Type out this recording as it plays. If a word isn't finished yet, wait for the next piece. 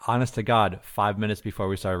Honest to God, 5 minutes before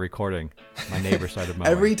we started recording, my neighbor started mowing.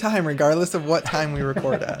 Every time, regardless of what time we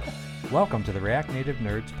record at. Welcome to the React Native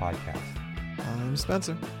Nerds podcast. I'm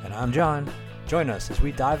Spencer. And I'm John. Join us as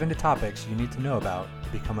we dive into topics you need to know about to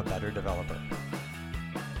become a better developer.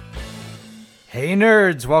 Hey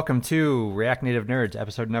nerds, welcome to React Native Nerds,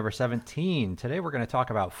 episode number 17. Today we're going to talk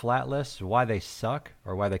about flat lists, why they suck,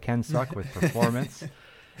 or why they can suck with performance.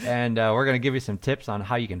 And we're going to give you some tips on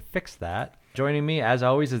how you can fix that. Joining me, as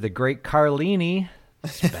always, is the great Carlini,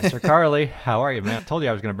 Spencer Carley. How are you, man? I told you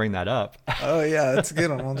I was going to bring that up. Oh yeah, that's a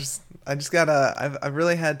good one. I've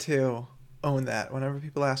really had to own that. Whenever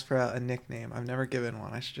people ask for a nickname, I've never given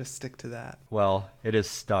one. I should just stick to that. Well, it is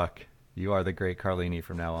stuck. You are the great Carlini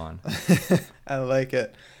from now on. I like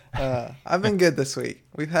it. I've been good this week.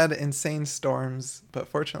 We've had insane storms, but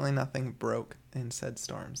fortunately nothing broke in said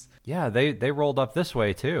storms. Yeah, they rolled up this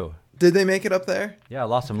way too. Did they make it up there? Yeah, I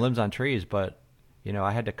lost some limbs on trees, but, you know, I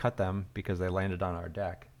had to cut them because they landed on our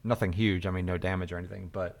deck. Nothing huge, I mean, no damage or anything,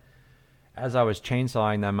 but as I was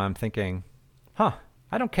chainsawing them, I'm thinking, I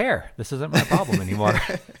don't care. This isn't my problem anymore.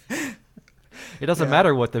 It doesn't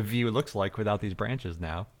matter what the view looks like without these branches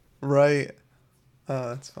now. Right. Oh,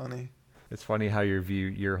 that's funny. It's funny how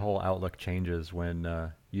your whole outlook changes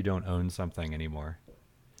when you don't own something anymore.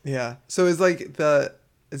 Yeah. So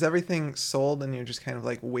is everything sold and you're just kind of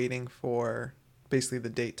like waiting for basically the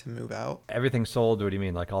date to move out? Everything sold? What do you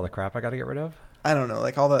mean? Like all the crap I got to get rid of? I don't know,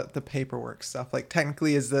 like all the paperwork stuff. Like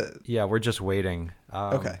technically Yeah, we're just waiting.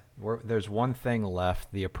 Okay. There's one thing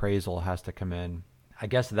left. The appraisal has to come in. I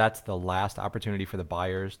guess that's the last opportunity for the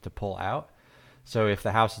buyers to pull out. So if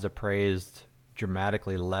the house is appraised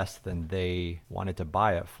dramatically less than they wanted to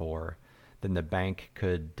buy it for, then the bank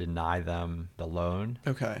could deny them the loan.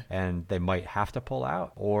 Okay. And they might have to pull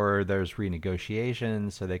out, or there's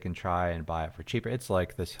renegotiations so they can try and buy it for cheaper. It's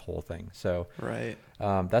like this whole thing. So right.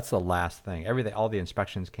 That's the last thing. All the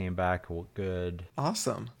inspections came back good.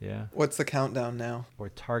 Awesome. Yeah. What's the countdown now? We're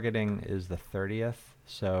targeting is the 30th,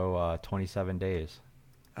 so 27 days.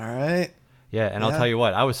 All right. Yeah, and I'll tell you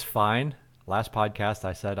what, I was fine. Last podcast,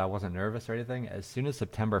 I said I wasn't nervous or anything. As soon as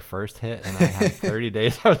September 1st hit and I had 30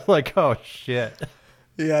 days, I was like, oh, shit.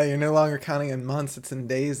 Yeah, you're no longer counting in months. It's in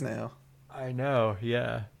days now. I know,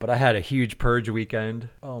 yeah. But I had a huge purge weekend.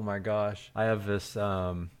 Oh, my gosh. I have this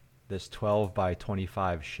 12 by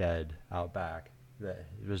 25 shed out back. That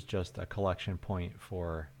it was just a collection point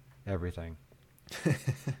for everything.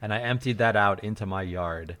 And I emptied that out into my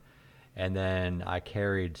yard. And then I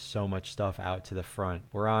carried so much stuff out to the front.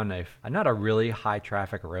 We're on not a really high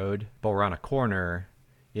traffic road, but we're on a corner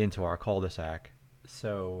into our cul-de-sac.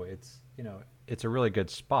 So it's a really good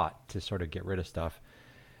spot to sort of get rid of stuff.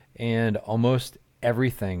 And almost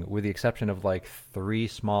everything, with the exception of like 3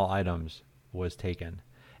 small items, was taken.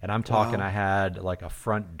 And I'm talking, wow. I had like a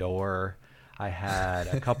front door. I had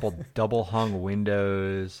a couple double hung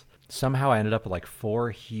windows. Somehow I ended up with like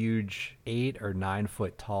 4 huge 8 or 9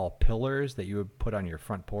 foot tall pillars that you would put on your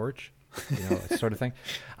front porch, sort of thing.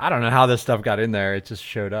 I don't know how this stuff got in there. It just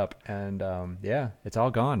showed up, and it's all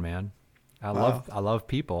gone, man. I love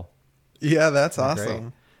people. Yeah, that's They're awesome.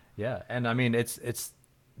 Great. Yeah, and I mean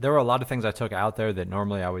there were a lot of things I took out there that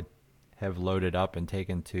normally I would have loaded up and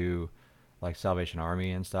taken to like Salvation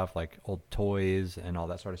Army and stuff, like old toys and all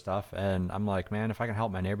that sort of stuff. And I'm like, man, if I can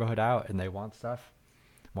help my neighborhood out and they want stuff,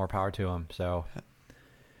 more power to them. So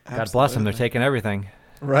Absolutely. God bless them. They're taking everything.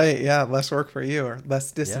 Right. Yeah. Less work for you, or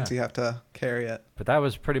less distance you have to carry it. But that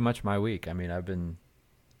was pretty much my week. I mean, I've been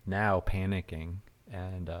now panicking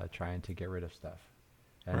and trying to get rid of stuff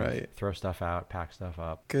and throw stuff out, pack stuff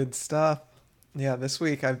up. Good stuff. Yeah. This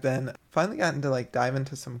week I've finally gotten to like dive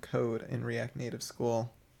into some code in React Native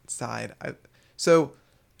School side. So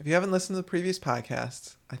if you haven't listened to the previous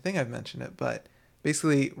podcasts, I think I've mentioned it, but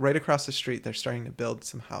basically, right across the street, they're starting to build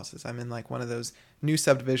some houses. I'm in like one of those new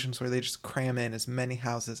subdivisions where they just cram in as many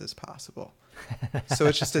houses as possible. So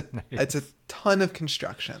it's just Nice. It's a ton of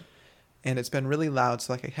construction, and it's been really loud.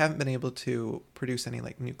 So like I haven't been able to produce any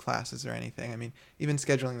like new classes or anything. I mean, even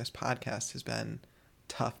scheduling this podcast has been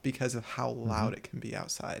tough because of how loud it can be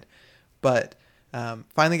outside. But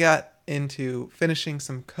finally got into finishing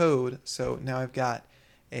some code. So now I've got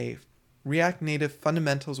a React Native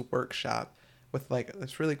Fundamentals workshop with like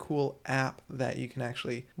this really cool app that you can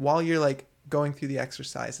actually, while you're like going through the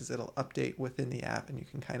exercises, it'll update within the app and you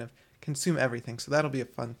can kind of consume everything. So that'll be a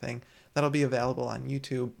fun thing. That'll be available on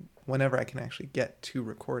YouTube whenever I can actually get to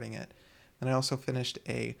recording it. And I also finished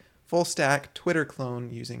a full stack Twitter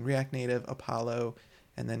clone using React Native, Apollo,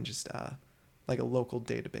 and then just like a local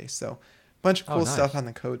database. So a bunch of cool stuff on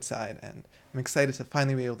the code side. And I'm excited to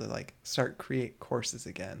finally be able to like start create courses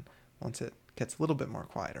again once it gets a little bit more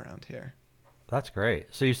quiet around here. That's great.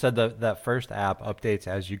 So you said that first app updates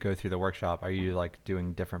as you go through the workshop. Are you like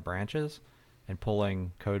doing different branches and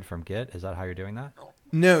pulling code from Git? Is that how you're doing that?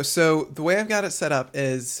 No, so the way I've got it set up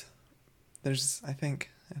is there's, I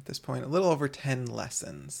think, at this point, a little over 10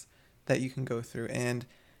 lessons that you can go through. And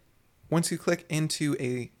once you click into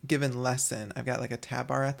a given lesson, I've got like a tab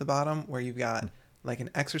bar at the bottom where you've got like an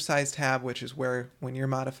exercise tab, which is where when you're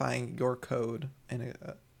modifying your code in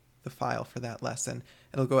the file for that lesson,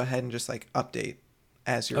 it'll go ahead and just like update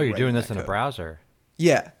as you're you're doing writing this that in a code. browser.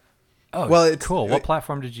 Yeah. Oh, Well, it's cool. What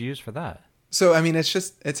platform did you use for that? So, I mean, it's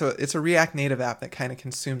a React Native app that kind of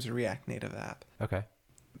consumes a React Native app. Okay.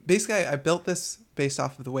 Basically, I built this based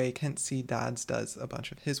off of the way Kent C. Dodds does a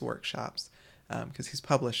bunch of his workshops, because he's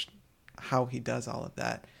published how he does all of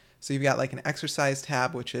that. So you've got like an exercise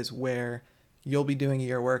tab, which is where you'll be doing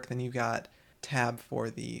your work. Then you've got tab for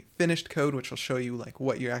the finished code, which will show you like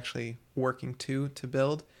what you're actually working to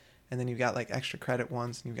build. And then you've got like extra credit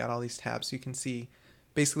ones, and you've got all these tabs. So you can see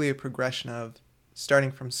basically a progression of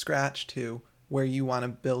starting from scratch to where you want to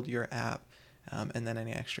build your app, and then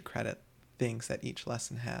any extra credit things that each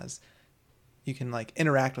lesson has. You can like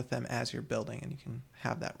interact with them as you're building, and you can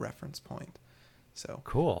have that reference point. So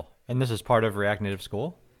cool. And this is part of React Native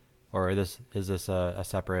School, or is this a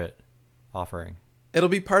separate offering? It'll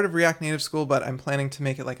be part of React Native School, but I'm planning to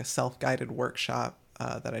make it like a self-guided workshop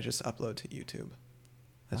that I just upload to YouTube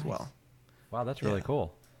as well. Wow, that's really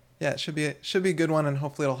cool. Yeah, it should be a good one, and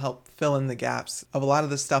hopefully it'll help fill in the gaps of a lot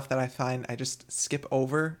of the stuff that I find I just skip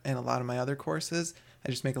over in a lot of my other courses.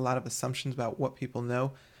 I just make a lot of assumptions about what people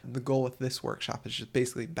know. The goal with this workshop is just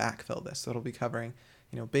basically backfill this. So it'll be covering,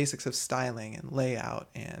 basics of styling and layout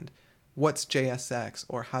and what's JSX,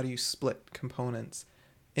 or how do you split components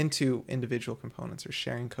into individual components, or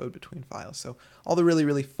sharing code between files. So all the really,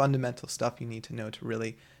 really fundamental stuff you need to know to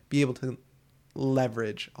really be able to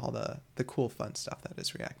leverage all the cool, fun stuff that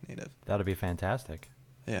is React Native. That'll be fantastic.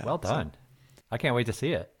 Yeah. Well done. I can't wait to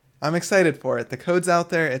see it. I'm excited for it. The code's out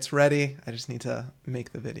there. It's ready. I just need to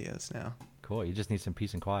make the videos now. Cool. You just need some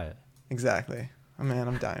peace and quiet. Exactly. Oh, man,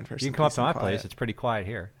 I'm dying for some You can come up peace to and my quiet. place. It's pretty quiet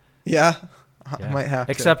here. Yeah. Yeah. I might have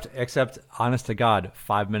to. Except, honest to God,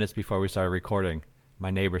 5 minutes before we started recording,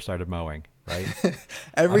 my neighbor started mowing, right?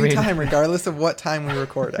 Every time, regardless of what time we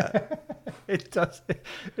record at. It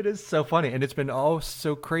is so funny. And it's been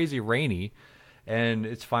so crazy rainy, and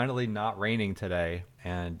it's finally not raining today.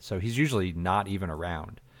 And so he's usually not even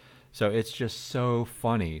around. So it's just so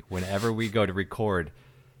funny whenever we go to record,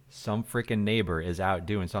 some freaking neighbor is out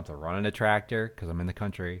doing something, running a tractor, because I'm in the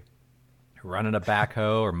country, running a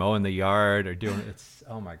backhoe or mowing the yard or doing it's,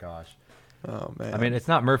 oh my gosh. Oh, man. I mean, it's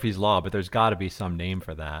not Murphy's Law, but there's got to be some name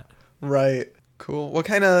for that. Right. Cool. What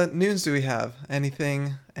kind of news do we have?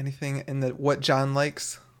 Anything in the what John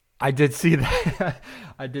likes? I did see that.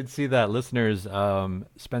 I did see that. Listeners,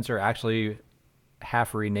 Spencer actually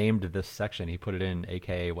half renamed this section. He put it in,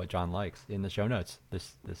 aka what John likes, in the show notes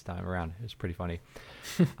this time around. It was pretty funny.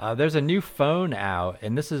 There's a new phone out,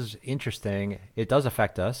 and this is interesting. It does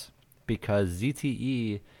affect us because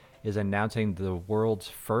ZTE is announcing the world's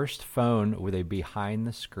first phone with a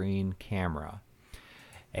behind-the-screen camera.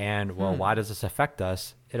 And, well, why does this affect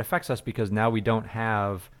us? It affects us because now we don't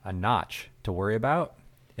have a notch to worry about,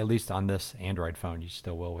 at least on this Android phone. You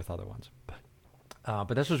still will with other ones.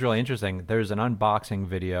 But this was really interesting. There's an unboxing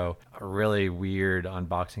video, a really weird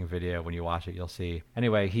unboxing video. When you watch it, you'll see.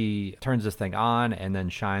 Anyway, he turns this thing on and then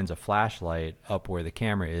shines a flashlight up where the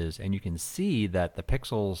camera is, and you can see that the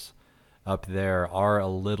pixels up there are a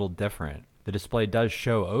little different. The display does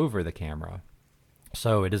show over the camera,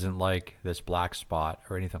 so it isn't like this black spot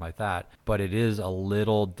or anything like that, but it is a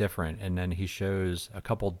little different. And then he shows a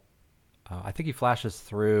couple, I think he flashes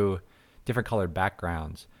through different colored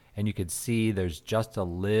backgrounds, and you could see there's just a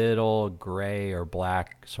little gray or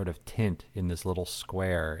black sort of tint in this little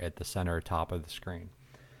square at the center top of the screen.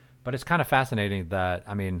 But it's kind of fascinating that,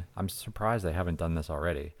 I mean, I'm surprised they haven't done this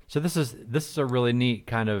already. So this is a really neat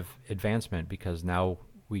kind of advancement, because now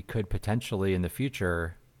we could potentially in the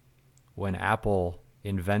future, when Apple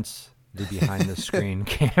invents the behind the screen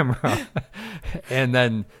camera and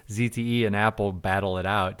then ZTE and Apple battle it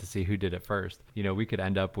out to see who did it first, we could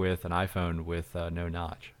end up with an iPhone with no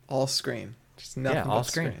notch. All screen. Just nothing all but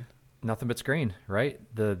screen. Nothing but screen, right?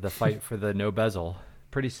 The fight for the no bezel.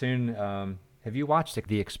 Pretty soon, have you watched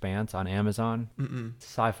The Expanse on Amazon? Mm-mm. It's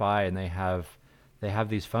sci-fi, and they have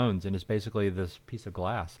these phones, and it's basically this piece of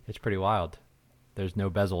glass. It's pretty wild. There's no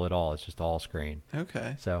bezel at all. It's just all screen.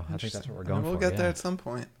 Okay. So I think that's what we're going for. We'll get there at some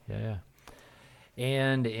point. Yeah.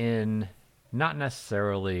 And in not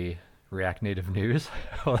necessarily React Native news,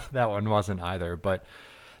 well, that one wasn't either, but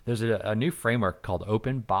There's a new framework called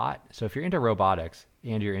OpenBot. So if you're into robotics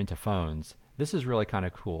and you're into phones, this is really kind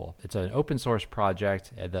of cool. It's an open source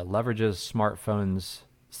project that leverages smartphones'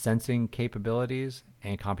 sensing capabilities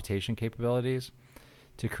and computation capabilities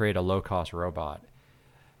to create a low-cost robot.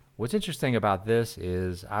 What's interesting about this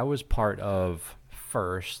is I was part of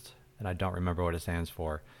FIRST, and I don't remember what it stands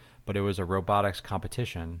for, but it was a robotics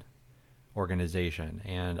competition organization,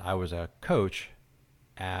 and I was a coach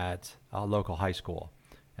at a local high school,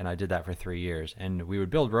 and I did that for 3 years. And we would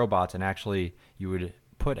build robots, and actually you would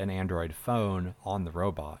put an Android phone on the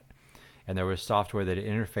robot, and there was software that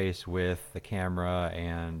interfaced with the camera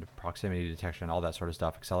and proximity detection, all that sort of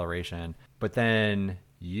stuff, acceleration. But then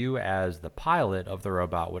you as the pilot of the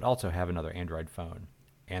robot would also have another Android phone,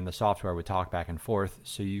 and the software would talk back and forth,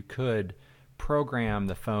 so you could program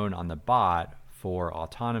the phone on the bot for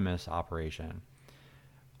autonomous operation,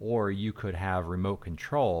 or you could have remote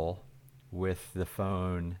control with the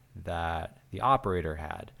phone that the operator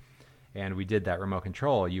had. And we did that remote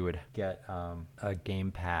control. You would get a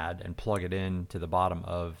game pad and plug it in to the bottom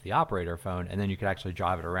of the operator phone, and then you could actually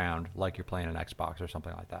drive it around like you're playing an Xbox or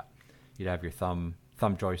something like that. You'd have your thumb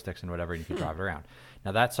joysticks and whatever, and you could drive it around.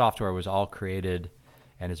 Now that software was all created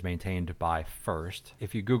and is maintained by FIRST.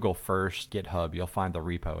 If you Google FIRST GitHub, you'll find the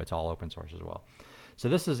repo. It's all open source as well. So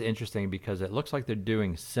this is interesting because it looks like they're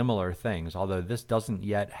doing similar things, although this doesn't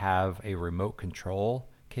yet have a remote control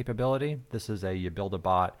capability. This is you build a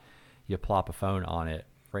bot, you plop a phone on it.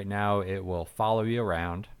 Right now it will follow you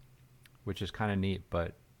around, which is kind of neat,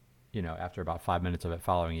 but after about 5 minutes of it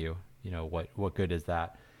following you, what good is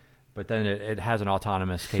that? But then it has an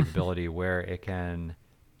autonomous capability where it can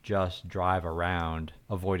just drive around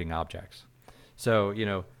avoiding objects. So,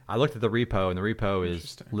 I looked at the repo, and the repo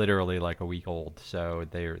is literally like a week old. So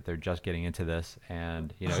they're just getting into this,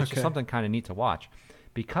 and it's just something kind of neat to watch,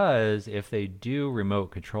 because if they do remote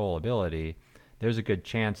control ability, there's a good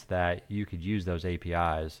chance that you could use those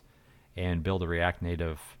APIs and build a React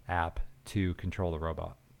Native app to control the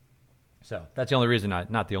robot. So that's the only reason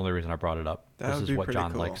not the only reason I brought it up. This is what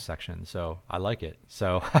John likes section, so I like it.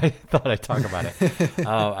 So I thought I'd talk about it.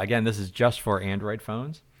 Again, this is just for Android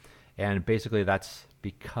phones, and basically that's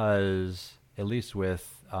because, at least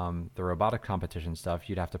with the robotic competition stuff,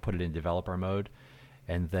 you'd have to put it in developer mode,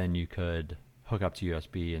 and then you could hook up to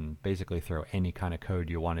USB and basically throw any kind of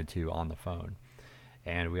code you wanted to on the phone.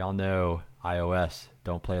 And we all know iOS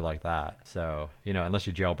don't play like that. So, unless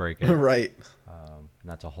you jailbreak it. Right. And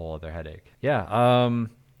that's a whole other headache. Yeah.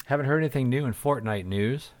 Haven't heard anything new in Fortnite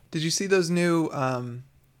news. Did you see those new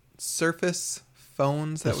Surface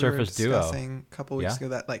phones that we were discussing a couple weeks ago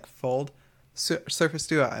that fold? Surface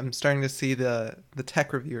Duo. I'm starting to see the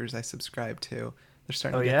tech reviewers I subscribe to. They're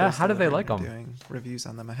starting to get those. How do they like them? Doing reviews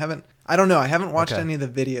on them. I don't know. I haven't watched any of the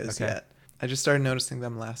videos yet. I just started noticing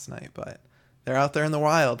them last night, but they're out there in the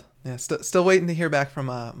wild. Yeah, still waiting to hear back from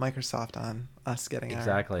Microsoft on us getting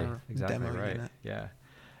exactly demo right. unit. Yeah.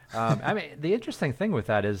 I mean, the interesting thing with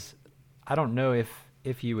that is, I don't know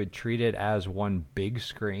if you would treat it as one big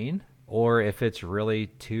screen or if it's really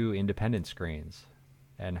two independent screens,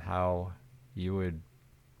 and how you would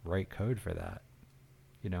write code for that.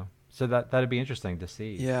 So that'd be interesting to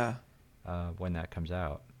see. Yeah. When that comes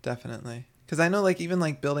out. Definitely, because I know even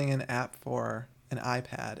building an app for an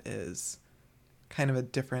iPad is kind of a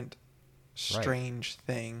different, strange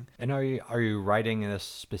thing. And are you writing this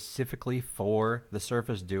specifically for the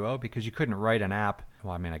Surface Duo? Because you couldn't write an app.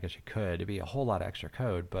 Well, I mean, I guess you could. It'd be a whole lot of extra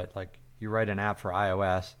code, but you write an app for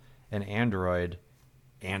iOS and Android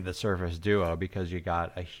and the Surface Duo because you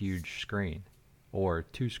got a huge screen or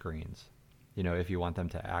two screens. If you want them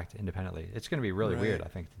to act independently, it's going to be really weird, I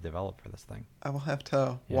think, to develop for this thing. I will have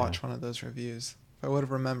to watch one of those reviews. If I would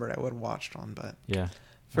have remembered, I would have watched one, but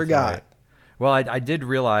forgot. Right. Well, I did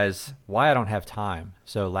realize why I don't have time.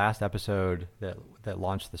 So last episode that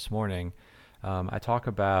launched this morning, I talk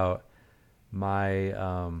about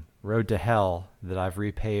my road to hell that I've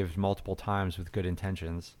repaved multiple times with good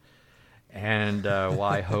intentions, and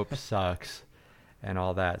why hope sucks and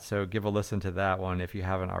all that. So give a listen to that one if you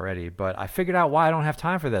haven't already. But I figured out why I don't have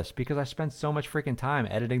time for this, because I spent so much freaking time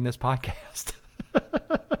editing this podcast.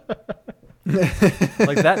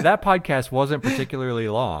 That podcast wasn't particularly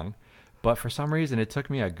long, but for some reason it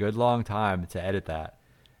took me a good long time to edit that.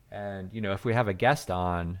 And if we have a guest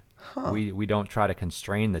on, we don't try to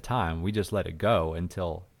constrain the time. We just let it go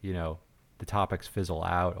until the topics fizzle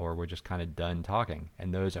out, or we're just kind of done talking,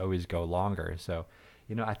 and those always go longer. So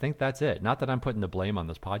I think that's it. Not that I'm putting the blame on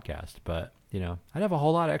this podcast, but I'd have a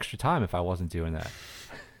whole lot of extra time if I wasn't doing that.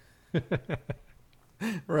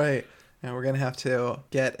 Right. And we're going to have to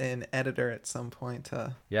get an editor at some point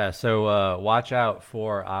to... Yeah, so watch out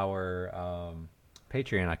for our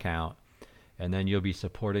Patreon account, and then you'll be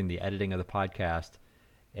supporting the editing of the podcast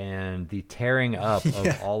and the tearing up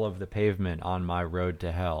of all of the pavement on my road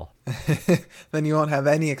to hell. Then you won't have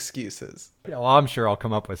any excuses. Well, I'm sure I'll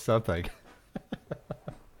come up with something.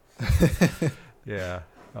 Yeah.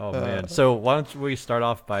 Oh, man. So why don't we start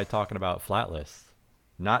off by talking about flat lists?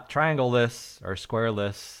 Not triangle lists or square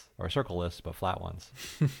lists or circle lists, but flat ones.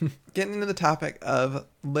 Getting into the topic of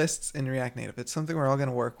lists in React Native, it's something we're all going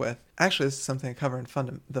to work with. Actually, this is something I cover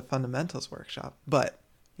in the fundamentals workshop. But,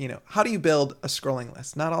 how do you build a scrolling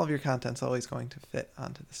list? Not all of your content's always going to fit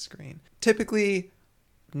onto the screen. Typically,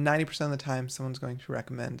 90% of the time, someone's going to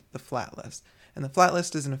recommend the flat list. And the flat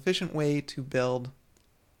list is an efficient way to build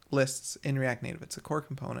lists in React Native. It's a core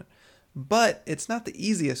component. But it's not the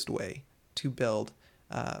easiest way to build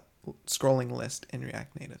scrolling list in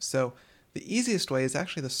React Native. So the easiest way is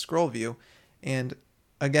actually the scroll view. And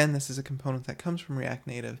again, this is a component that comes from React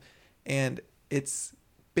Native, and it's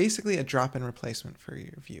basically a drop-in replacement for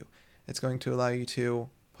your view. It's going to allow you to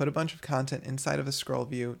put a bunch of content inside of a scroll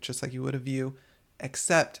view, just like you would a view,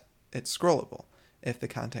 except it's scrollable if the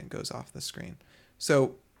content goes off the screen.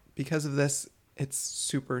 So because of this, it's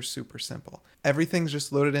super, super simple. Everything's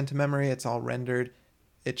just loaded into memory. It's all rendered.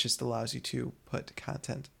 It just allows you to put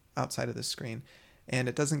content outside of the screen. And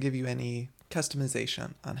it doesn't give you any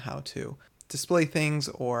customization on how to display things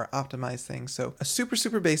or optimize things. So a super,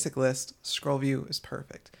 super basic list, scroll view is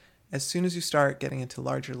perfect. As soon as you start getting into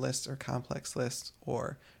larger lists or complex lists,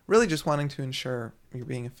 or really just wanting to ensure you're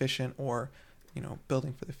being efficient or,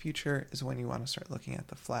 building for the future, is when you want to start looking at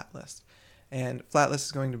the flat list. And flat list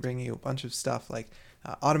is going to bring you a bunch of stuff like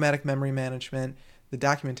automatic memory management. The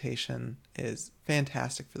documentation is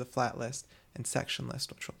fantastic for the flat list and section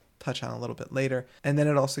list, which we'll touch on a little bit later. And then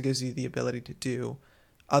it also gives you the ability to do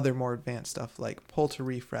other more advanced stuff like pull to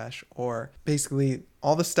refresh, or basically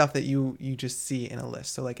all the stuff that you just see in a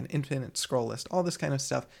list. So like an infinite scroll list, all this kind of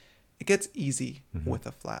stuff. It gets easy with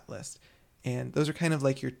a flat list. And those are kind of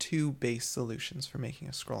like your two base solutions for making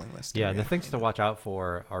a scrolling list. Yeah, the things to watch out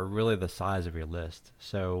for are really the size of your list.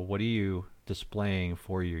 So what are you displaying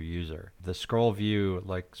for your user? The scroll view,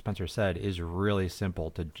 like Spencer said, is really simple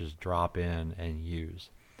to just drop in and use.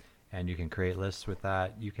 And you can create lists with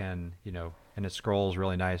that. You can, and it scrolls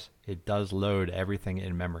really nice. It does load everything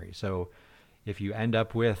in memory. So if you end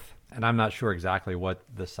up with, and I'm not sure exactly what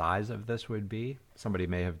the size of this would be. Somebody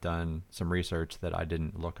may have done some research that I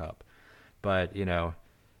didn't look up. But,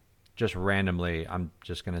 just randomly, I'm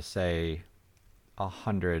just going to say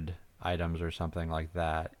 100 items or something like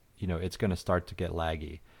that. It's going to start to get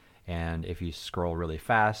laggy. And if you scroll really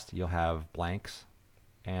fast, you'll have blanks,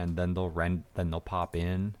 and then they'll pop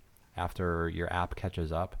in after your app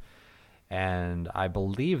catches up. And I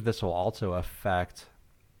believe this will also affect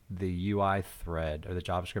the UI thread or the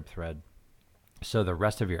JavaScript thread. So the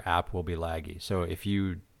rest of your app will be laggy. So if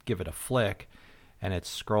you give it a flick and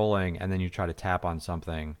it's scrolling and then you try to tap on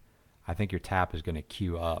something, I think your tap is going to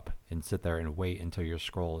queue up and sit there and wait until your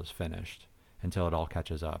scroll is finished, until it all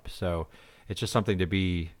catches up. So it's just something to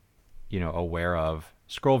be, aware of.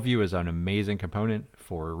 Scroll view is an amazing component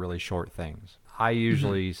for really short things. I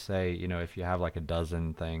usually say, if you have like a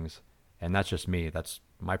dozen things, and that's just me, that's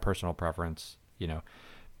my personal preference,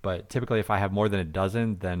 but typically if I have more than a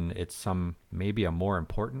dozen, then it's maybe a more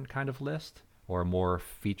important kind of list or a more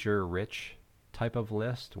feature rich type of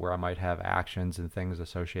list where I might have actions and things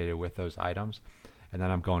associated with those items. And then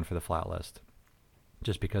I'm going for the flat list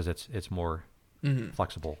just because it's more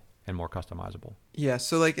flexible and more customizable. Yeah,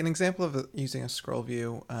 so like an example of using a scroll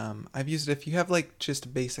view, I've used it if you have like just a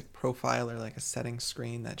basic profile or like a settings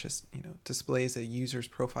screen that just, displays a user's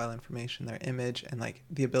profile information, their image, and like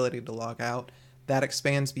the ability to log out. That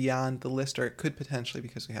expands beyond the list, or it could potentially,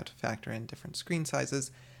 because we have to factor in different screen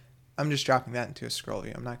sizes. I'm just dropping that into a scroll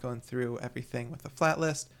view. I'm not going through everything with a flat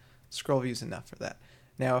list. Scroll view is enough for that.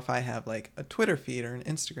 Now, if I have like a Twitter feed or an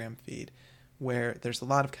Instagram feed where there's a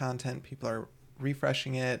lot of content, people are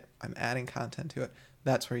refreshing it, I'm adding content to it,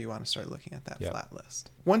 that's where you want to start looking at that flat list.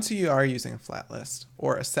 Once you are using a flat list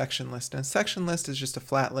or a section list, and a section list is just a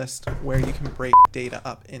flat list where you can break data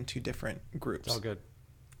up into different groups. It's all good.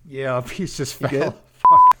 Yeah, a piece just fell. Good?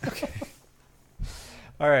 Okay.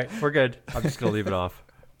 All right, we're good. I'm just going to leave it off.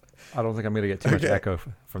 I don't think I'm going to get too much echo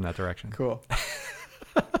from that direction. Cool.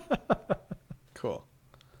 Cool.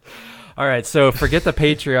 All right, so forget the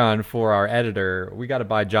Patreon for our editor. We got to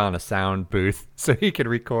buy John a sound booth so he can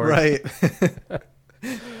record. Right.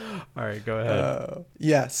 All right, go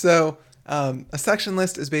ahead. So a section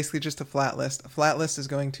list is basically just a flat list. A flat list is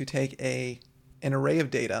going to take an array of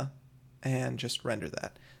data and just render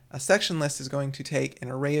that. A section list is going to take an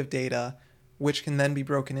array of data, which can then be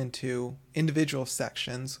broken into individual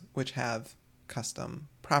sections, which have custom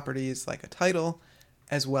properties like a title,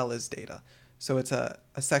 as well as data. So it's a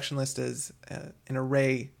section list is an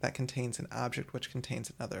array that contains an object which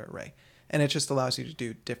contains another array. And it just allows you to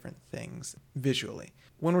do different things visually.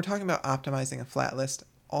 When we're talking about optimizing a flat list,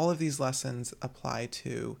 all of these lessons apply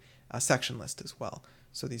to a section list as well.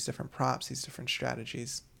 So these different props, these different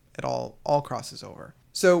strategies, it all crosses over.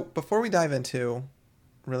 So before we dive into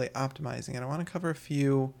really optimizing it, I want to cover a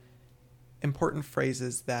few important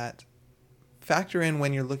phrases that factor in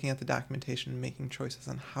when you're looking at the documentation and making choices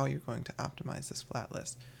on how you're going to optimize this flat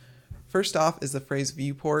list. First off is the phrase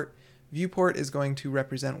viewport. Viewport is going to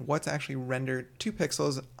represent what's actually rendered 2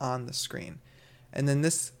 pixels on the screen. And then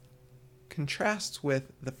this contrasts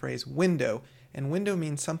with the phrase window. And window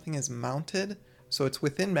means something is mounted, so it's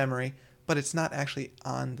within memory, but it's not actually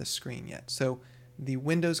on the screen yet. So the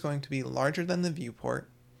window is going to be larger than the viewport,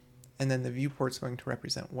 and then the viewport is going to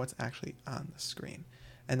represent what's actually on the screen.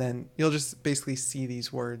 And then you'll just basically see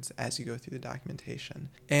these words as you go through the documentation.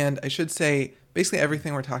 And I should say, basically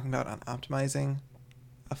everything we're talking about on optimizing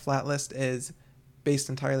a flat list is based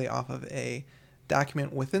entirely off of a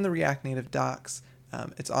document within the React Native docs.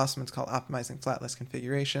 It's awesome. It's called Optimizing Flat List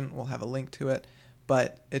Configuration. We'll have a link to it,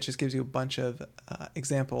 but it just gives you a bunch of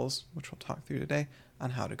examples, which we'll talk through today,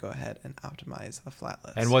 on how to go ahead and optimize a flat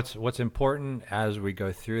list. And what's important as we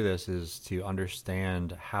go through this is to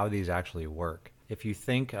understand how these actually work. If you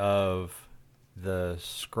think of the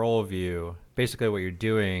scroll view, basically what you're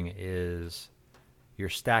doing is you're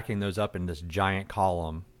stacking those up in this giant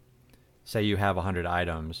column. Say you have 100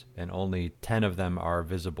 items and only 10 of them are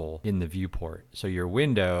visible in the viewport. So your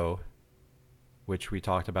window, which we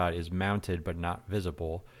talked about is mounted but not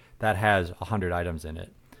visible, that has 100 items in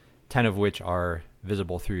it, 10 of which are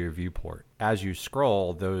visible through your viewport. As you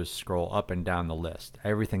scroll, those scroll up and down the list.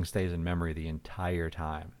 Everything stays in memory the entire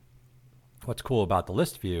time. What's cool about the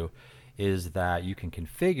list view is that you can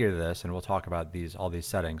configure this, and we'll talk about all these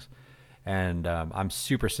settings. And I'm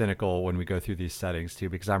super cynical when we go through these settings too,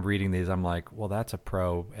 because I'm reading these, I'm like, well, that's a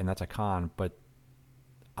pro and that's a con, but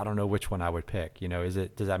I don't know which one I would pick. You know,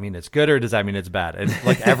 does that mean it's good or does that mean it's bad? And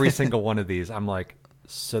like every single one of these, I'm like,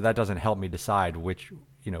 so that doesn't help me decide which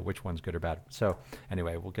one's good or bad. So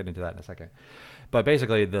anyway, we'll get into that in a second. But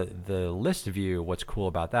basically the list view, what's cool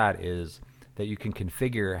about that is that you can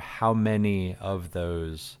configure how many of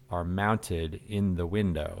those are mounted in the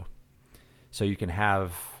window. So you can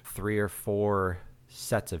have 3 or 4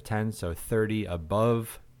 sets of 10, so 30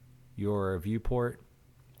 above your viewport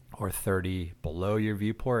or 30 below your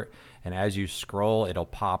viewport. And as you scroll, it'll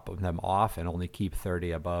pop them off and only keep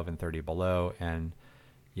 30 above and 30 below. And,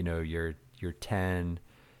 you know, your 10,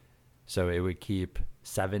 so it would keep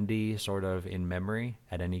 70 sort of in memory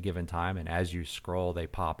at any given time. And as you scroll, they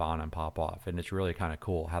pop on and pop off. And it's really kind of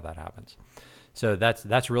cool how that happens. So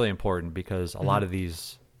that's really important because a lot of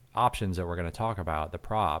these options that we're going to talk about, the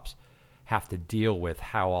props, have to deal with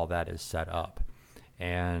how all that is set up.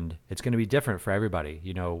 And it's going to be different for everybody.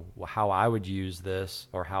 You know, how I would use this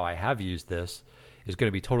or how I have used this is going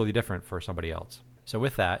to be totally different for somebody else. So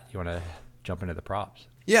with that, you want to jump into the props?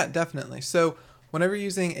 Yeah, definitely. So whenever you're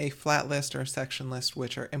using a flat list or a section list,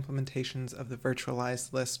 which are implementations of the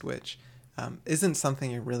virtualized list, which isn't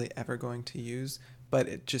something you're really ever going to use, but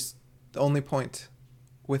the only point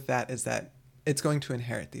with that is that it's going to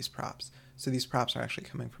inherit these props. So these props are actually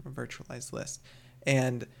coming from a virtualized list.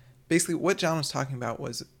 And basically what John was talking about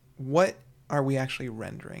was what are we actually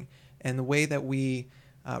rendering? And the way that we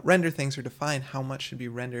render things or define how much should be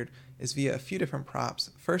rendered is via a few different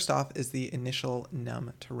props. First off is the initial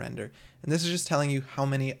num to render. And this is just telling you how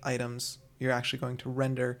many items you're actually going to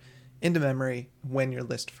render into memory when your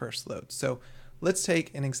list first loads. So let's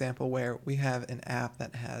take an example where we have an app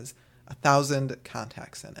that has 1,000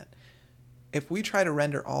 contacts in it. If we try to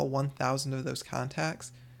render all 1,000 of those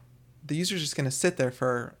contacts, the user's just going to sit there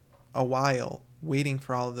for a while waiting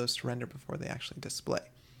for all of those to render before they actually display.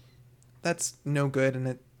 That's no good, and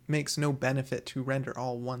it makes no benefit to render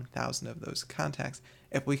all 1,000 of those contacts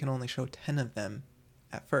if we can only show 10 of them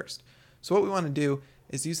at first. So what we want to do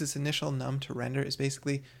is use this initial num to render is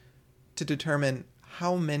basically to determine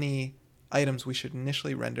how many items we should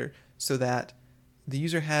initially render so that the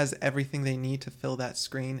user has everything they need to fill that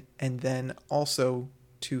screen, and then also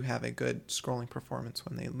to have a good scrolling performance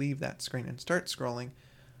when they leave that screen and start scrolling,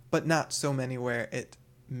 but not so many where it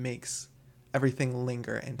makes everything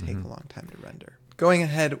linger and take a long time to render. Going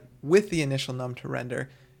ahead with the initial num to render,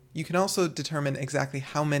 you can also determine exactly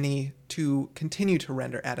how many to continue to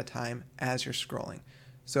render at a time as you're scrolling.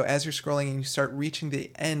 So as you're scrolling and you start reaching the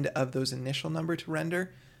end of those initial number to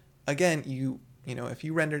render, again, if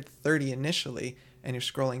you rendered 30 initially and you're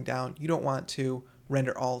scrolling down, you don't want to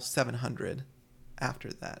render all 700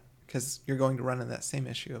 after that, because you're going to run into that same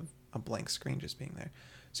issue of a blank screen just being there.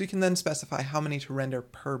 So you can then specify how many to render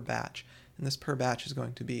per batch. And this per batch is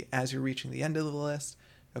going to be, as you're reaching the end of the list,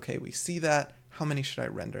 okay, we see that, how many should I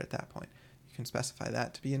render at that point? You can specify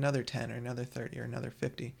that to be another 10 or another 30 or another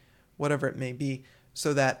 50, whatever it may be,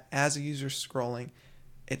 so that as a user's scrolling,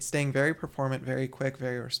 it's staying very performant, very quick,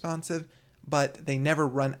 very responsive, but they never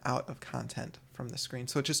run out of content from the screen.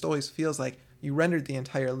 So it just always feels like you rendered the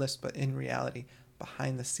entire list, but in reality,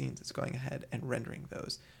 behind the scenes, it's going ahead and rendering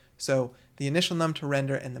those. So the initial num to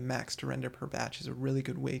render and the max to render per batch is a really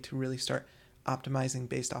good way to really start optimizing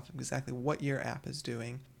based off of exactly what your app is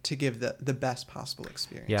doing to give the best possible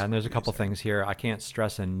experience. Yeah, and there's a couple things here. I can't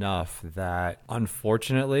stress enough that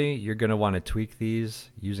unfortunately, you're going to want to tweak these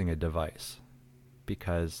using a device,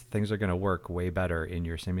 because things are going to work way better in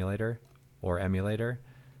your simulator or emulator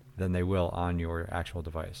than they will on your actual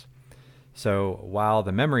device. So while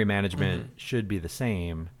the memory management should be the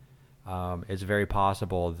same, it's very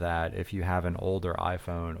possible that if you have an older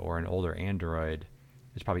iPhone or an older Android,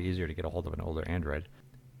 it's probably easier to get a hold of an older Android.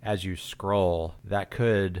 As you scroll, that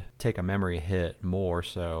could take a memory hit more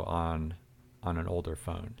so on an older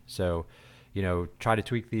phone. So, try to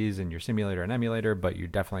tweak these in your simulator and emulator, but you're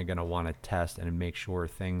definitely going to want to test and make sure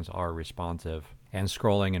things are responsive and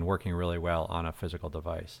scrolling and working really well on a physical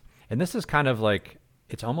device. And this is kind of like,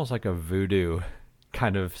 it's almost like a voodoo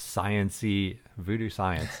kind of sciencey, voodoo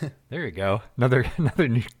science. There you go. Another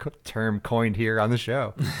new term coined here on the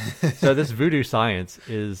show. So this voodoo science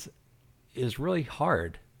is really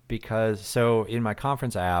hard, because so in my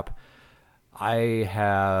conference app,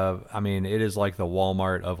 it is like the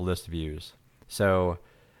Walmart of list views. So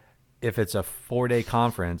if it's a 4-day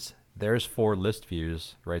conference, there's 4 list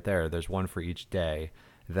views right there. There's one for each day.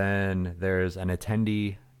 Then there's an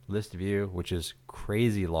attendee list view, which is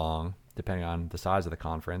crazy long, depending on the size of the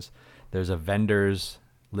conference. There's a vendor's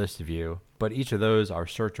list view, but each of those are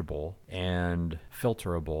searchable and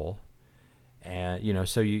filterable. And,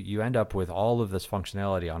 so you end up with all of this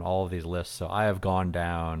functionality on all of these lists. So I have gone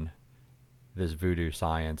down this voodoo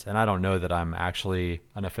science, and I don't know that I'm actually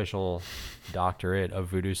an official doctorate of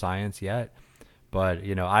voodoo science yet, but,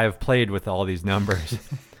 I have played with all these numbers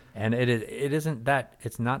and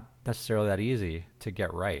it's not necessarily that easy to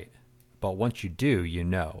get right. But once you do, you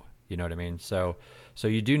know what I mean? So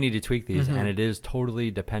you do need to tweak these, and it is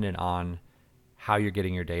totally dependent on how you're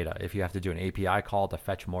getting your data. If you have to do an API call to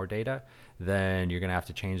fetch more data, then you're going to have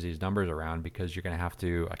to change these numbers around, because you're going to have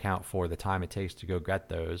to account for the time it takes to go get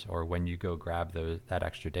those, or when you go grab that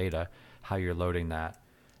extra data, how you're loading that.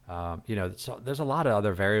 So there's a lot of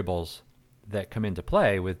other variables that come into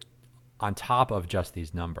play on top of just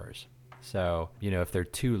these numbers. So, if they're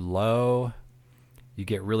too low, you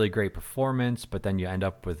get really great performance, but then you end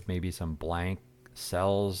up with maybe some blank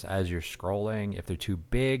cells as you're scrolling. If they're too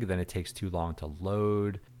big, then it takes too long to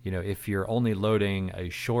load. If you're only loading a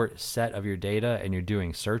short set of your data and you're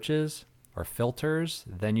doing searches or filters,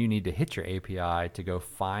 then you need to hit your API to go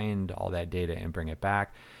find all that data and bring it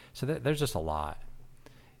back. So there's just a lot.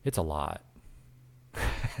 It's a lot.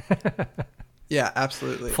 Yeah,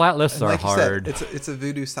 absolutely. Flat lists are hard. Said, it's a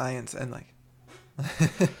voodoo science, and like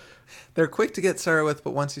they're quick to get started with,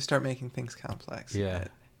 but once you start making things complex, it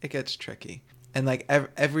gets tricky. And like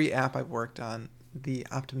every app I've worked on, the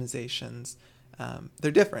optimizations,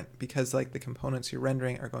 they're different, because like the components you're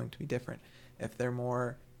rendering are going to be different. If they're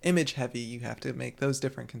more image heavy, you have to make those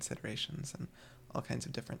different considerations and all kinds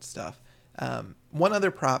of different stuff. One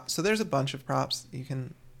other prop, so there's a bunch of props you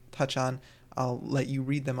can touch on. I'll let you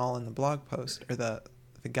read them all in the blog post or the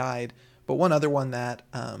guide. But one other one that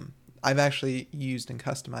I've actually used and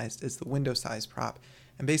customized is the window size prop.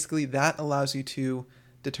 And basically that allows you to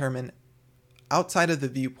determine, outside of the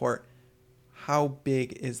viewport, how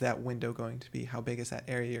big is that window going to be? How big is that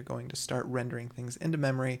area you're going to start rendering things into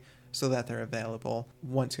memory so that they're available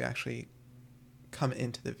once you actually come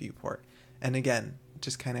into the viewport. And again,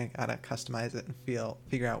 just kind of got to customize it and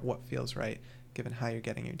figure out what feels right, given how you're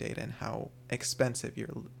getting your data and how expensive your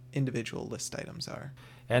individual list items are.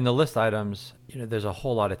 And the list items, there's a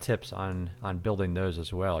whole lot of tips on building those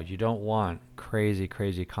as well. You don't want crazy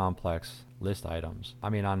complex list items. I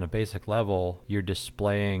mean, on a basic level, you're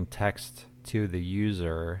displaying text to the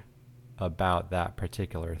user about that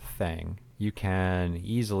particular thing. You can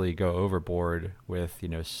easily go overboard with,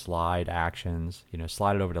 slide actions,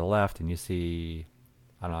 slide it over to the left and you see,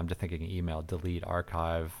 I don't know, I'm just thinking email, delete,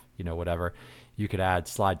 archive, whatever. You could add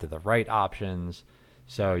slide to the right options.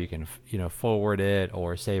 So you can, forward it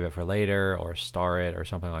or save it for later or star it or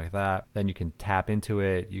something like that. Then you can tap into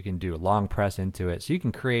it. You can do a long press into it. So you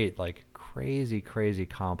can create like crazy, crazy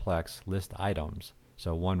complex list items.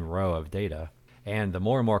 So one row of data. And the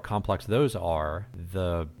more and more complex those are,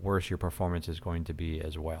 the worse your performance is going to be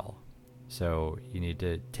as well. So you need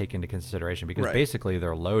to take into consideration, because basically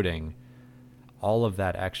they're loading all of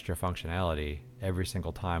that extra functionality every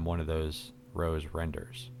single time one of those rows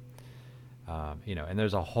renders. And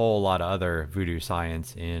there's a whole lot of other voodoo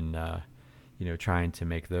science in, trying to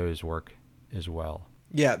make those work as well.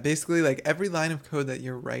 Yeah, basically, like every line of code that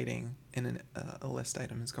you're writing in a list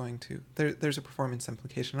item is going to, there's a performance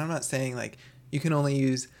implication. I'm not saying like you can only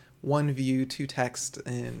use one view, two text,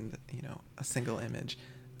 and a single image.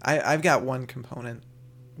 I've got one component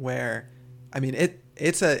where, I mean,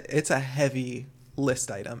 it's a heavy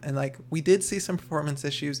list item, and like we did see some performance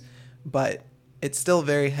issues, but it's still a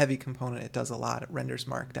very heavy component. It does a lot. It renders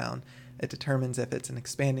markdown. It determines if it's an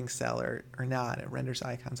expanding cell or not. It renders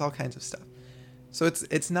icons, all kinds of stuff. So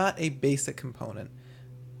it's not a basic component,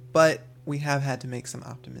 but we have had to make some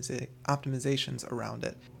optimizations around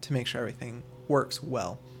it to make sure everything works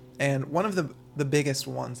well. And one of the biggest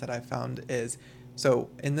ones that I found is, so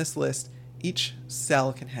in this list, each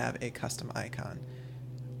cell can have a custom icon.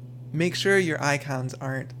 Make sure your icons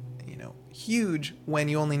aren't huge when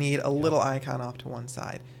you only need a little icon off to one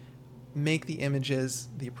side. Make the images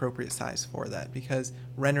the appropriate size for that, because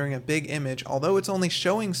rendering a big image, although it's only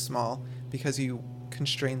showing small because you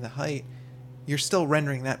constrain the height, you're still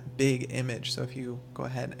rendering that big image. So if you go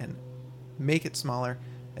ahead and make it smaller,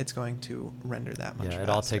 it's going to render that much faster. It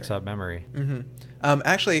all takes up memory.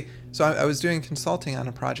 Actually, so I was doing consulting on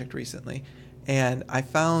a project recently, and I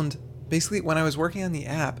found basically when I was working on the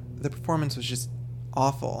app, the performance was just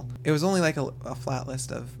awful. It was only like a flat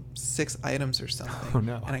list of 6 items or something. Oh,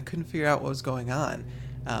 no. And I couldn't figure out what was going on.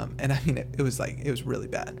 And I mean, it was really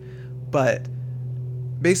bad. But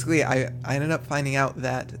basically, I ended up finding out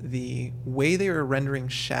that the way they were rendering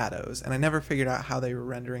shadows, and I never figured out how they were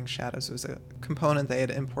rendering shadows. It was a component they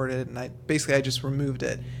had imported, and I just removed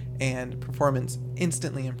it, and performance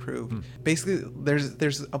instantly improved. Basically,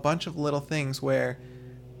 there's a bunch of little things where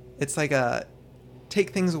it's like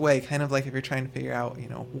take things away, kind of like if you're trying to figure out,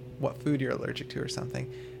 what food you're allergic to or something.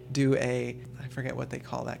 Do I forget what they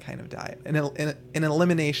call that kind of diet, an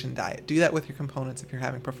elimination diet. Do that with your components if you're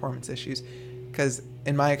having performance issues, because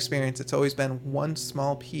in my experience, it's always been one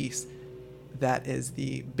small piece that is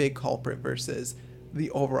the big culprit versus the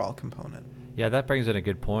overall component. Yeah, that brings in a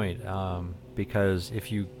good point, because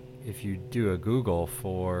if you do a Google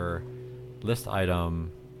for list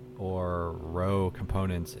item or row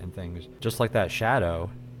components and things, just like that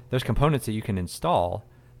shadow, there's components that you can install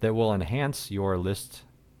that will enhance your list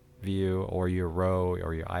view or your row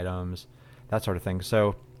or your items, that sort of thing.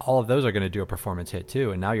 So all of those are going to do a performance hit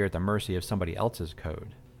too, and now you're at the mercy of somebody else's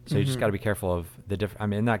code. So you just got to be careful of the different. I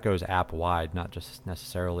mean, and that goes app wide, not just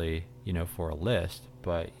necessarily for a list,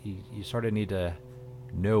 but you sort of need to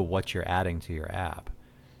know what you're adding to your app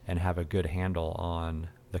and have a good handle on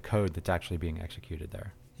the code that's actually being executed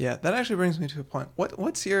there. Yeah, that actually brings me to a point.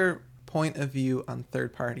 What's your point of view on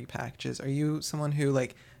third-party packages? Are you someone who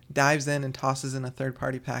like dives in and tosses in a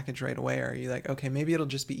third-party package right away, or are you like, okay, maybe it'll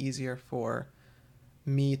just be easier for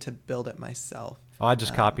me to build it myself? Oh, I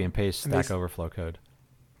just copy and paste Stack Overflow code.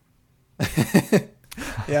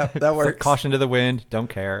 Yeah, that works. Caution to the wind, don't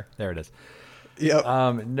care. There it is. Yep.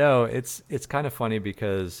 No, it's kind of funny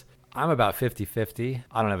because I'm about 50-50.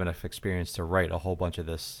 I don't have enough experience to write a whole bunch of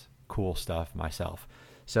this cool stuff myself.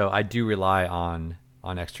 So I do rely on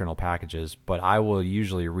external packages, but I will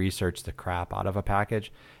usually research the crap out of a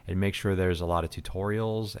package and make sure there's a lot of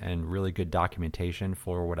tutorials and really good documentation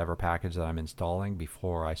for whatever package that I'm installing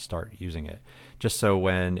before I start using it. Just so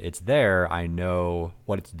when it's there, I know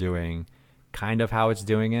what it's doing, kind of how it's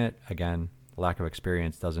doing it. Again, lack of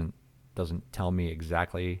experience doesn't tell me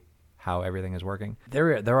exactly how everything is working.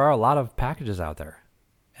 There are a lot of packages out there,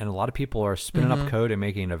 and a lot of people are spinning up code and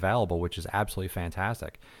making it available, which is absolutely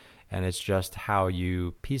fantastic. And it's just how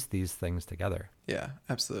you piece these things together. Yeah,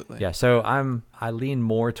 absolutely. Yeah, so I lean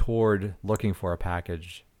more toward looking for a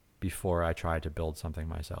package before I try to build something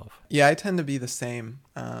myself. Yeah, I tend to be the same.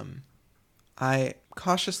 I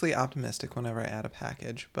cautiously optimistic whenever I add a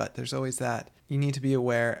package, but there's always that you need to be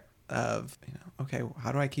aware of, okay,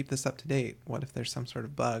 how do I keep this up to date? What if there's some sort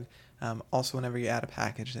of bug? Also, whenever you add a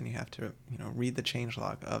package, then you have to, read the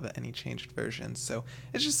changelog of any changed versions. So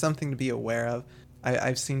it's just something to be aware of.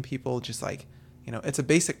 I've seen people just like, it's a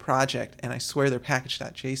basic project, and I swear their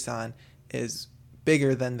package.json is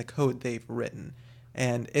bigger than the code they've written.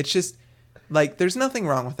 And it's just, Like, there's nothing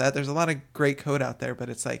wrong with that. There's a lot of great code out there, but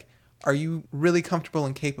it's like, are you really comfortable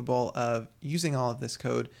and capable of using all of this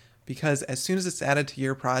code? Because as soon as it's added to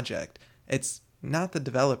your project, it's not the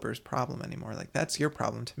developer's problem anymore. Like, that's your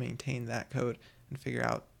problem to maintain that code and figure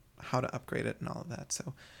out how to upgrade it and all of that.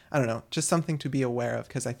 So I don't know, just something to be aware of,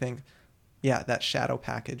 because I think, yeah, that shadow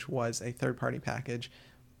package was a third-party package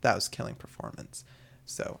that was killing performance.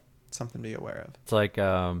 So something to be aware of. It's like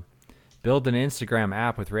build an Instagram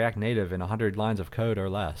app with React Native in 100 lines of code or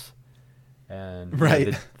less. And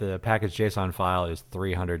right. the package JSON file is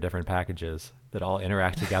 300 different packages that all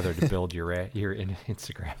interact together to build your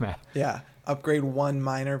Instagram app. Yeah. Upgrade one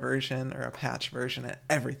minor version or a patch version and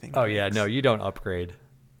everything. Oh, yeah. No, you don't upgrade.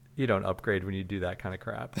 You don't upgrade when you do that kind of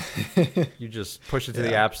crap. You just push it to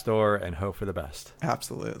the App Store and hope for the best.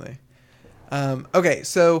 Absolutely. Okay,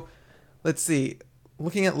 so let's see.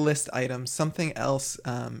 Looking at list items, something else,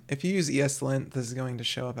 if you use ESLint, this is going to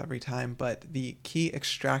show up every time, but the key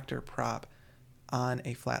extractor prop on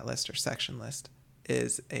a flat list or section list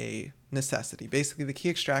is a necessity. Basically, the key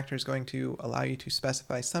extractor is going to allow you to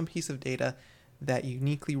specify some piece of data that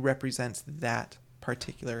uniquely represents that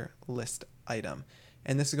particular list item.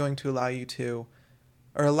 And this is going to allow you to,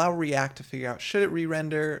 or allow React to figure out, should it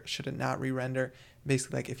re-render, should it not re-render?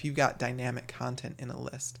 Basically, like if you've got dynamic content in a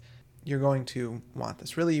list, you're going to want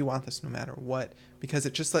this. Really, you want this no matter what, because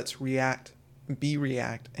it just lets React and be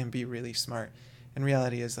really smart. And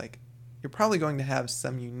reality is, like, you're probably going to have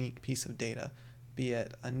some unique piece of data, be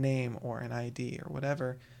it a name or an ID or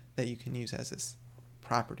whatever, that you can use as this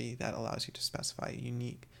property that allows you to specify a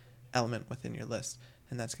unique element within your list.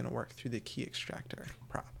 And that's going to work through the key extractor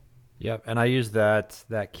prop. Yep, and I use that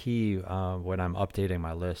key when I'm updating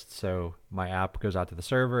my list. So my app goes out to the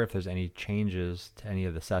server. If there's any changes to any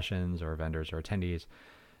of the sessions or vendors or attendees,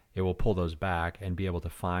 it will pull those back and be able to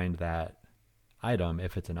find that item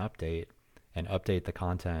if it's an update and update the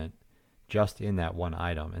content just in that one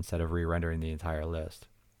item instead of re-rendering the entire list.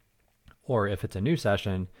 Or if it's a new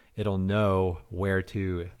session, it'll know where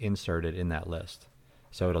to insert it in that list.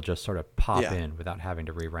 So it'll just sort of pop in without having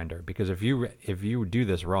to re-render. Because if you do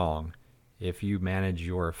this wrong, if you manage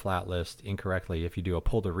your flat list incorrectly, if you do a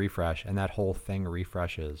pull to refresh and that whole thing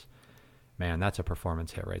refreshes, man, that's a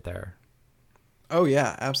performance hit right there. Oh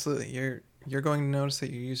yeah, absolutely. You're going to notice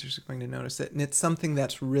it. Your users are going to notice it, and it's something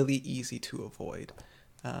that's really easy to avoid.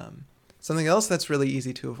 Something else that's really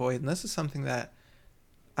easy to avoid, and this is something that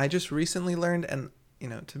I just recently learned, and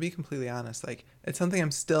to be completely honest, like it's something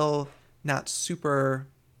I'm still not super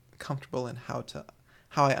comfortable in how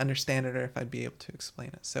I understand it or if I'd be able to explain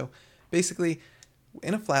it. So basically,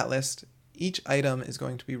 in a flat list, each item is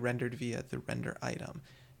going to be rendered via the render item.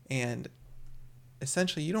 And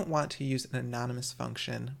essentially, you don't want to use an anonymous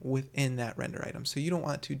function within that render item. So you don't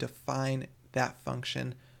want to define that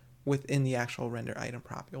function within the actual render item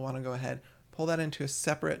prop. You'll want to go ahead, pull that into a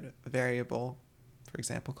separate variable, for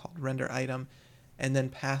example, called render item, and then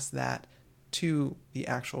pass that to the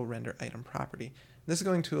actual render item property. This is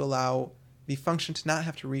going to allow the function to not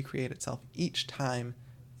have to recreate itself each time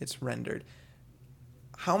it's rendered.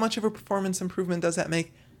 How much of a performance improvement does that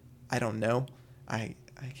make? I don't know. I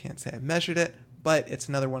can't say I've measured it, but it's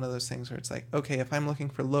another one of those things where it's like, okay, if I'm looking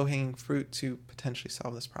for low-hanging fruit to potentially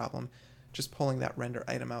solve this problem, just pulling that render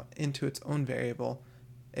item out into its own variable,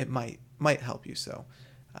 it might help you. So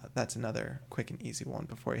that's another quick and easy one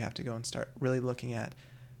before you have to go and start really looking at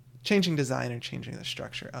changing design or changing the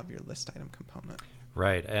structure of your list item component.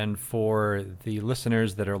 Right. And for the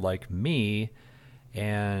listeners that are like me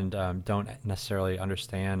and don't necessarily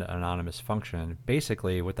understand an anonymous function,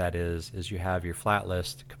 basically what that is you have your flat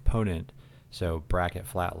list component, so bracket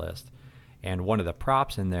flat list, and one of the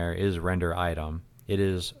props in there is render item. It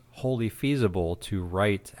is wholly feasible to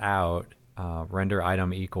write out render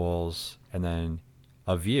item equals and then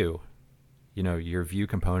a view, your view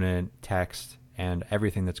component, text, and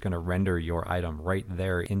everything that's going to render your item right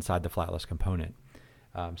there inside the flat list component.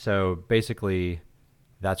 So basically,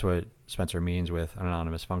 that's what Spencer means with an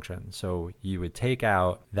anonymous function. So you would take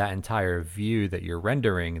out that entire view that you're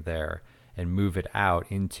rendering there and move it out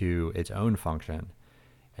into its own function,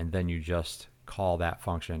 and then you just call that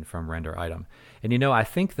function from render item. And I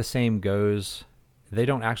think the same goes, they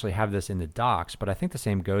don't actually have this in the docs, but I think the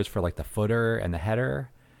same goes for like the footer and the header.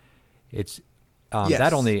 It's Yes.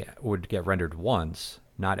 That only would get rendered once,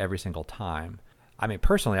 not every single time. I mean,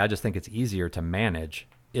 personally, I just think it's easier to manage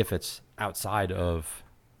if it's outside of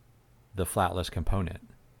the flat list component.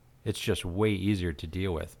 It's just way easier to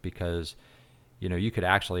deal with because, you could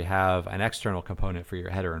actually have an external component for your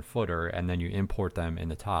header and footer, and then you import them in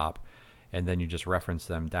the top, and then you just reference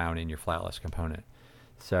them down in your flat list component.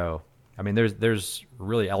 So I mean, there's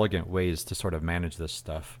really elegant ways to sort of manage this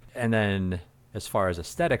stuff. And then as far as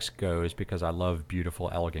aesthetics goes, because I love beautiful,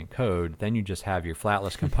 elegant code, then you just have your flat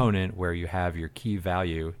list component where you have your key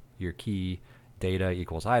value, your key data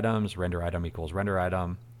equals items, render item equals render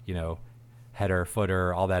item, header,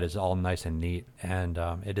 footer, all that is all nice and neat, and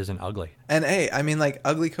it isn't ugly. And hey, I mean, like,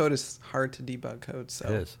 ugly code is hard to debug code, so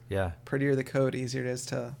it is, yeah. Prettier the code, easier it is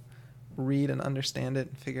to read and understand it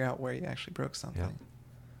and figure out where you actually broke something. Yep.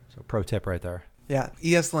 So pro tip right there. Yeah,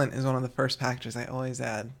 ESLint is one of the first packages I always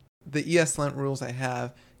add. The ESLint rules I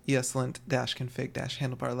have,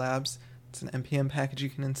 ESLint-config-handlebar labs. It's an NPM package you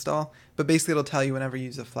can install, but basically it'll tell you whenever you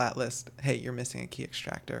use a flat list, hey, you're missing a key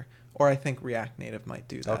extractor. Or I think React Native might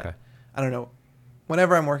do that. Okay. I don't know.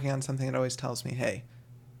 Whenever I'm working on something, it always tells me, hey,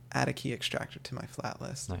 add a key extractor to my flat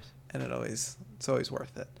list. Nice. And it's always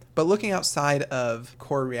worth it. But looking outside of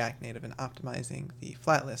core React Native and optimizing the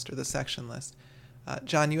flat list or the section list,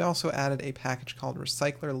 John, you also added a package called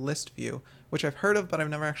Recycler List View, which I've heard of, but I've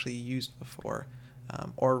never actually used before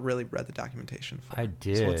or really read the documentation for. I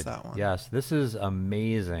did. So what's that one? Yes, this is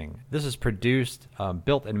amazing. This is produced,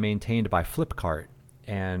 built, and maintained by Flipkart.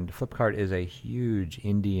 And Flipkart is a huge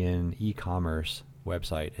Indian e-commerce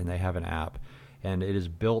website, and they have an app. And it is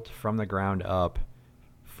built from the ground up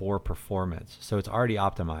for performance. So it's already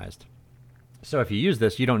optimized. So if you use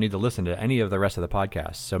this, you don't need to listen to any of the rest of the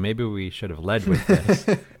podcast. So maybe we should have led with this.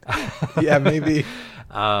 Yeah, maybe.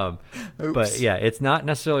 But yeah, it's not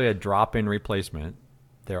necessarily a drop-in replacement.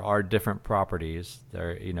 There are different properties.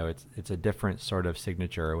 There, it's a different sort of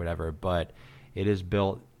signature or whatever. But it is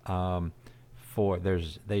built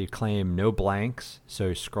they claim no blanks.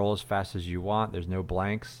 So scroll as fast as you want. There's no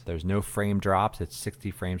blanks. There's no frame drops. It's 60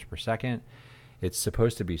 frames per second. It's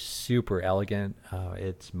supposed to be super elegant.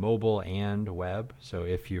 It's mobile and web. So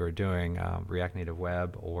if you're doing React Native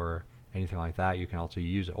Web or anything like that, you can also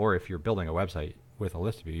use it. Or if you're building a website with a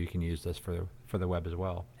list view, you can use this for the web as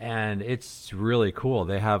well. And it's really cool.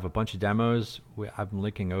 They have a bunch of demos. I'm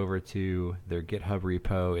linking over to their GitHub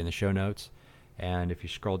repo in the show notes. And if you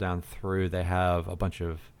scroll down through, they have a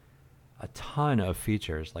ton of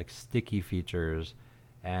features, like sticky features.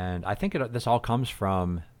 And I think this all comes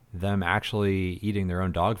from them actually eating their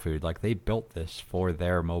own dog food. Like, they built this for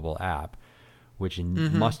their mobile app, which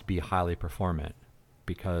must be highly performant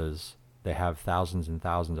because they have thousands and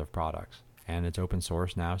thousands of products, and it's open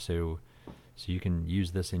source now. So you can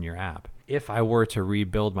use this in your app. If I were to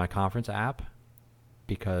rebuild my conference app,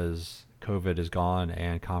 because COVID is gone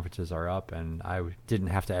and conferences are up and I didn't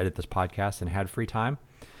have to edit this podcast and had free time,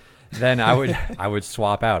 then I would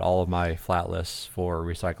swap out all of my flat lists for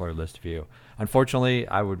Recycler List View. Unfortunately,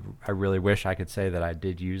 I really wish I could say that I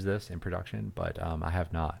did use this in production, but I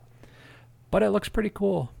have not. But it looks pretty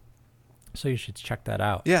cool, so you should check that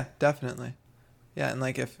out. Yeah, definitely. Yeah, and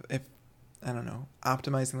like if I don't know,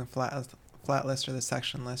 optimizing the flat list or the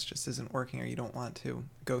section list just isn't working, or you don't want to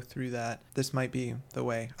go through that, this might be the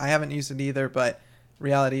way. I haven't used it either, but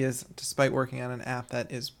reality is, despite working on an app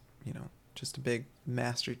that is, just a big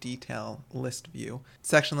master detail list view,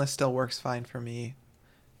 section list still works fine for me.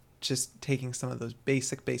 Just taking some of those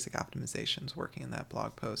basic optimizations, working in that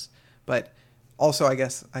blog post. But also, I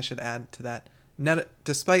guess I should add to that,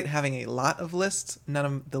 despite having a lot of lists, none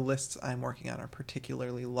of the lists I'm working on are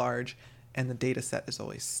particularly large, and the data set is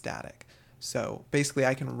always static. So basically,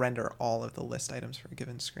 I can render all of the list items for a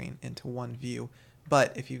given screen into one view.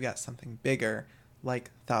 But if you've got something bigger,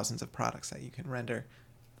 like thousands of products that you can render,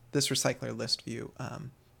 this Recycler List View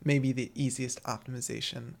may be the easiest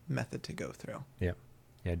optimization method to go through. Yeah,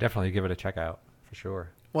 definitely give it a check out for sure.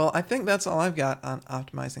 Well, I think that's all I've got on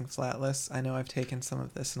optimizing flat lists. I know I've taken some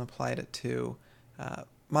of this and applied it to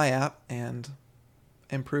my app and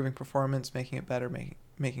improving performance, making it better,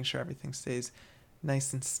 making sure everything stays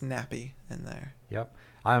nice and snappy in there. Yep.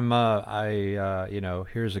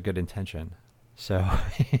 Here's a good intention. So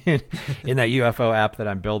in that UFO app that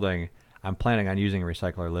I'm building, I'm planning on using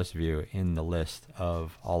Recycler List View in the list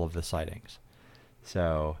of all of the sightings.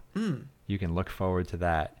 So you can look forward to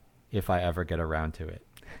that if I ever get around to it.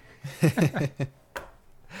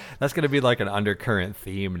 That's going to be like an undercurrent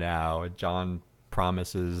theme now. John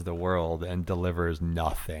promises the world and delivers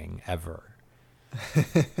nothing ever,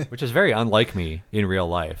 which is very unlike me in real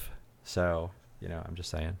life. So, I'm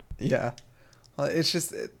just saying. Yeah. Well, it's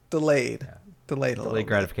just delayed. Yeah. Delayed a little bit.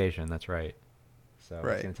 Gratification. That's right. So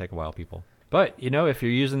right. It's going to take a while, people. But, if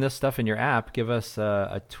you're using this stuff in your app, give us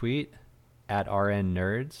a tweet at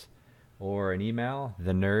RNNerds or an email,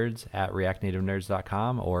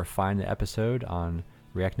 thenerds@reactnativenerds.com, or find the episode on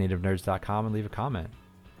reactnativenerds.com and leave a comment.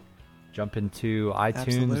 Jump into iTunes,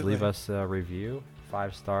 Absolutely. leave us a review,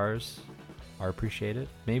 5 stars are appreciated.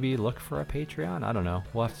 Maybe look for a Patreon. I don't know.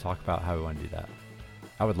 We'll have to talk about how we want to do that.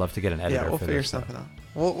 I would love to get an editor. Yeah, we'll for figure this something stuff.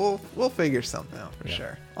 out. We'll figure something out for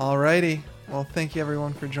sure. Alrighty. Well, thank you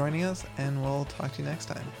everyone for joining us, and we'll talk to you next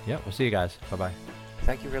time. Yeah, we'll see you guys. Bye-bye.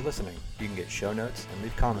 Thank you for listening. You can get show notes and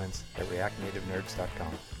leave comments at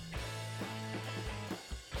reactnativenerds.com.